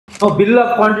No, bill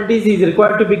of quantities is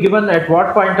required to be given at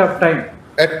what point of time?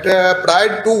 At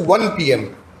prior to 1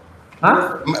 p.m.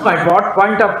 Huh? At what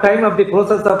point of time of the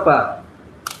process of?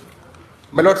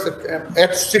 My lord,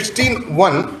 at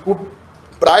 16:1 to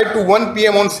prior to 1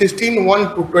 p.m. on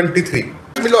 16:1 to 23.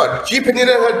 My lord, chief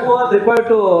engineer had. Who was required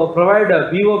to provide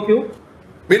a BOQ?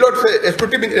 My lord,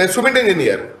 student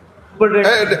engineer.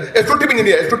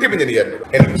 Executive engineer.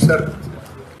 And sir,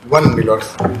 one, my lord.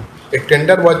 A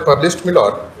tender was published, my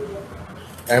lord.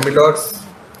 And my lord's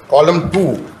column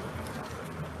 2.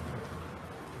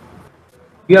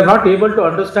 We are not able to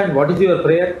understand what is your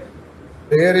prayer.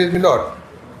 Prayer is, my lord.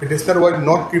 Petitioner was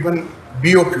not given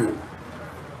BOQ.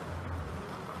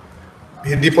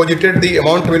 He deposited the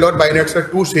amount, my lord, by annexure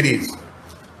 2 series.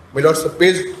 My lord,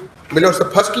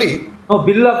 firstly. No,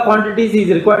 bill of quantities is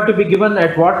required to be given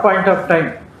at what point of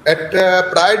time? At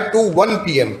prior to 1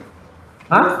 p.m.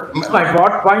 Huh? At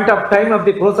what point of time of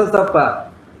the process of?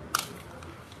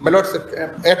 My lord,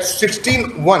 at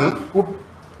 16:1 to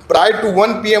prior to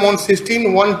 1 p.m. on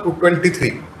 16:1 to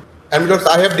 23. And my lord,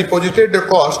 I have deposited the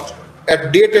cost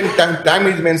at date and time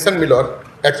is mentioned, my lord,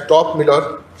 at top, my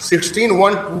lord,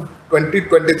 16:1 to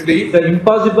 2023. It's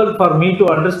impossible for me to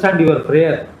understand your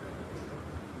prayer.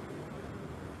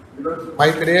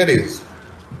 My prayer is.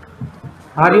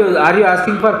 Are you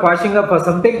asking for quashing up or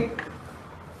something?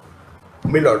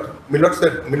 My lord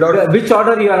said, my lord. Which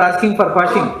order you are asking for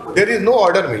quashing? There is no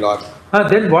order, my lord.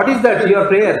 Then what is that, your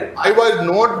prayer? I was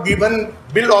not given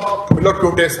bill of, my lord,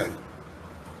 quotation.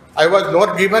 I was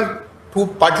not given to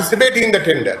participate in the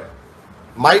tender.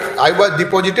 I was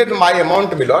deposited my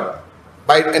amount, my lord,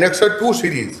 by annexure 2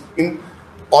 series. In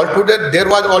altogether, there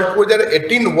was altogether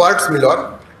 18 works, my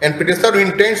lord, and petitioner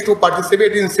intends to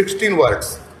participate in 16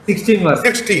 works. 16 works.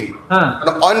 16.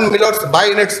 On, my lord, by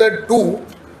annexure 2,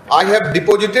 I have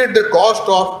deposited the cost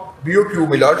of BOQ,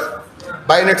 my lord,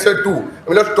 by annexure 2.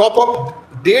 My lord, top of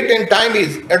date and time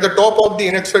is at the top of the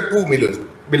annexure 2, my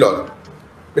lord.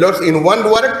 My lord, in one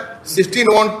work,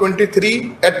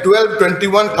 16:123 at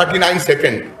 12:21:39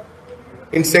 second.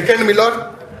 In second, my lord,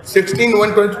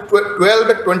 16:112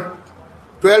 at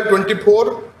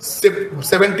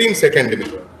 12:24:17 second.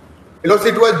 My lord,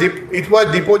 it was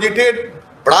deposited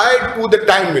prior to the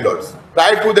time, my lord.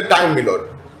 Prior to the time, my lord.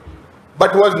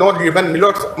 But was not given, my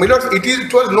lord.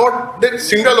 It was not the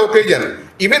single occasion.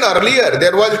 Even earlier,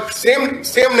 there was same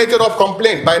nature of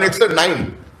complaint by annexure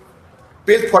 9,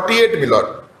 page 48, my lord.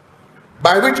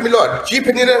 By which, my lord, chief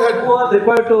engineer had. Who was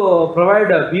required to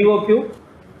provide a BOQ?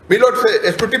 My lord,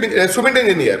 student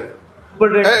engineer.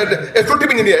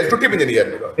 Executive engineer,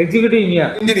 my lord. Executive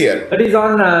engineer. That is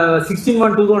on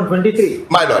 16/1/2023.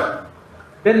 My lord.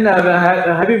 Then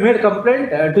have you made complaint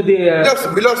to the? Yes,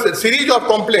 my lord, series of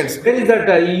complaints. Where is that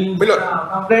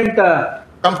complaint?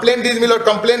 Complaint is, my lord,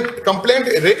 complaint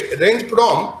range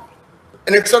from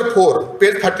annexure 4,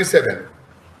 page 37.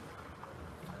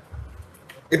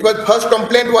 It was first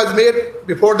complaint was made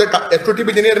before the executive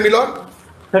engineer, my lord.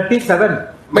 37.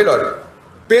 My lord,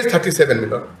 page 37, my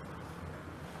lord.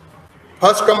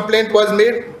 First complaint was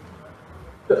made.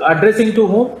 Addressing to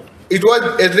whom? It was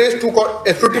addressed to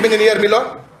executive engineer, my lord.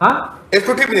 Huh?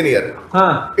 Executive engineer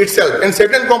itself. And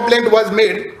second complaint was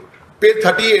made, page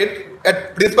 38, at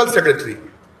principal secretary.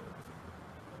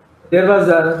 There was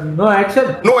no action?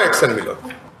 No action, my lord.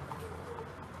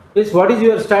 Yes, what is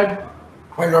your stand?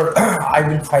 My lord, I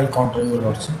will file counter, your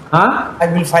lordship. Huh? I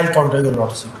will file counter, your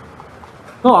lordship.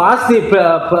 No, ask the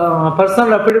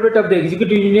personal affidavit of the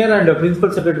executive engineer and the principal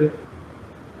secretary.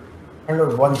 My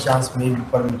lord, one chance may be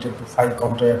permitted to file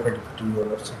counter affidavit to your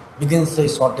lordship within the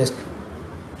shortest.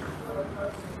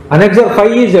 Annexure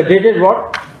 5 is dated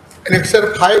what? Annexure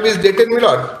 5 is dated, my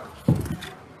lord.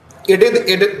 It is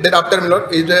thereafter, my lord,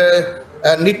 is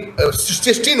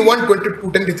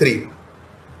 16/1/2223.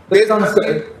 That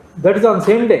is on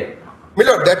same day. My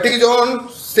lord, that is on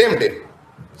same day.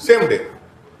 Same day,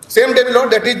 my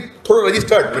lord, that is through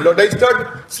registered. My lord, registered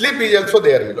slip is also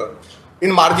there, my lord,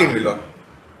 in margin, my lord.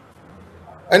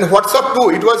 And WhatsApp too.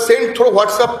 It was sent through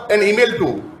WhatsApp and email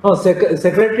too. No,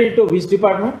 secretary to which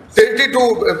department? Secretary to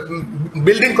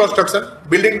building construction.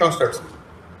 Building construction.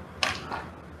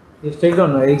 Yes, take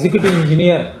down. Executive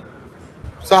engineer.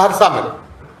 Saharsa, my lord.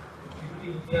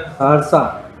 Saharsa,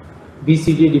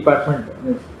 BCD department,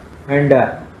 and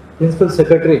principal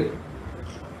secretary,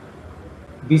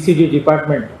 BCD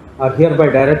department are hereby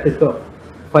directed to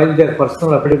file their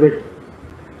personal affidavit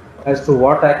as to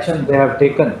what action they have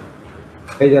taken,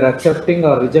 either accepting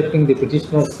or rejecting the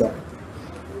petitioner's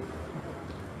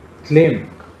claim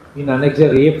in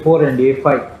annexure A4 and A5.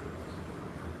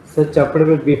 Such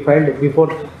affidavit be filed before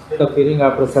the hearing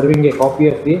after serving a copy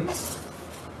of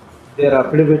their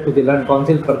affidavit to the land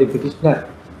council for the petitioner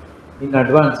in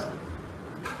advance.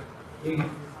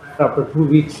 After 2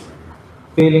 weeks,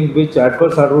 failing which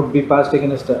adverse order would be passed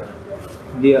against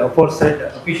the aforesaid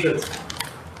officials.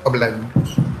 Obliged.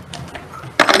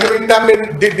 In the meantime,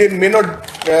 they may not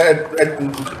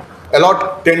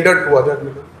allot tender to other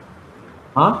millers.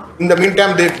 Huh? In the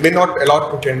meantime, they may not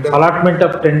allot to tender. Allotment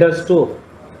of tenders to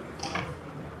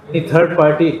any third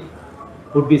party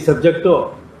would be subject to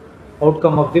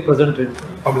outcome of the present review.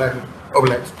 Obliged.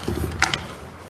 Obliged.